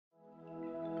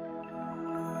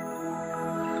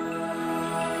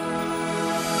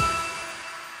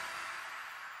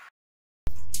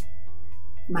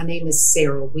My name is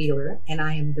Sara Wheeler, and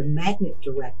I am the Magnet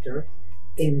Director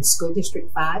in School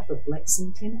District 5 of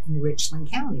Lexington and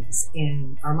Richland counties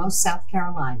in Irmo, South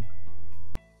Carolina.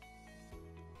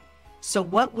 So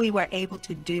what we were able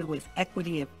to do with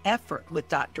equity of effort with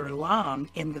Dr. Long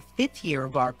in the 5th year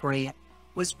of our grant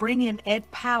was bring in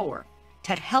Ed Power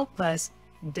to help us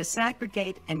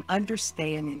disaggregate and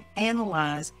understand and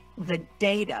analyze the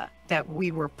data that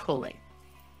we were pulling.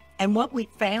 And what we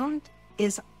found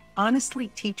is, honestly,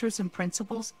 teachers and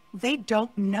principals, they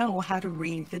don't know how to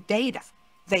read the data.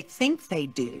 They think they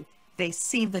do. They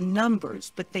see the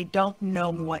numbers, but they don't know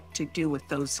what to do with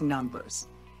those numbers.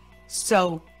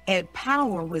 So Ed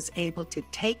Power was able to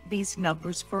take these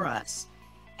numbers for us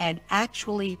and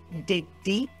actually dig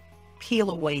deep, peel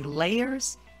away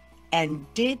layers, and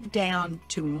dig down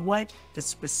to what the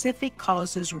specific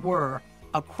causes were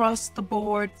across the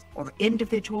board, or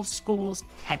individual schools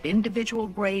at individual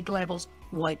grade levels.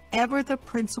 Whatever the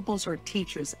principals or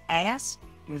teachers asked,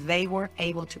 they were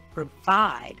able to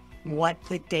provide what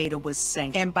the data was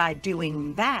saying. And by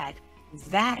doing that,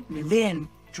 that then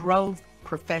drove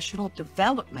professional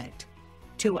development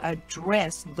to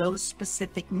address those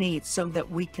specific needs so that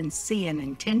we can see an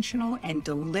intentional and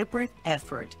deliberate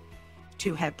effort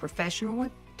to have professional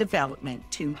development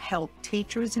to help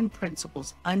teachers and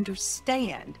principals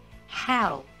understand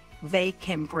how they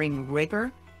can bring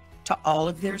rigor to all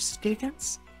of their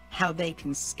students, how they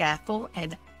can scaffold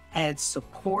and add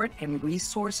support and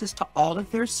resources to all of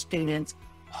their students,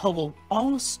 hold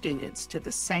all students to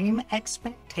the same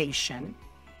expectation,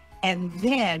 and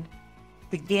then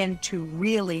begin to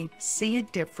really see a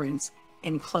difference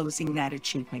in closing that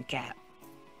achievement gap.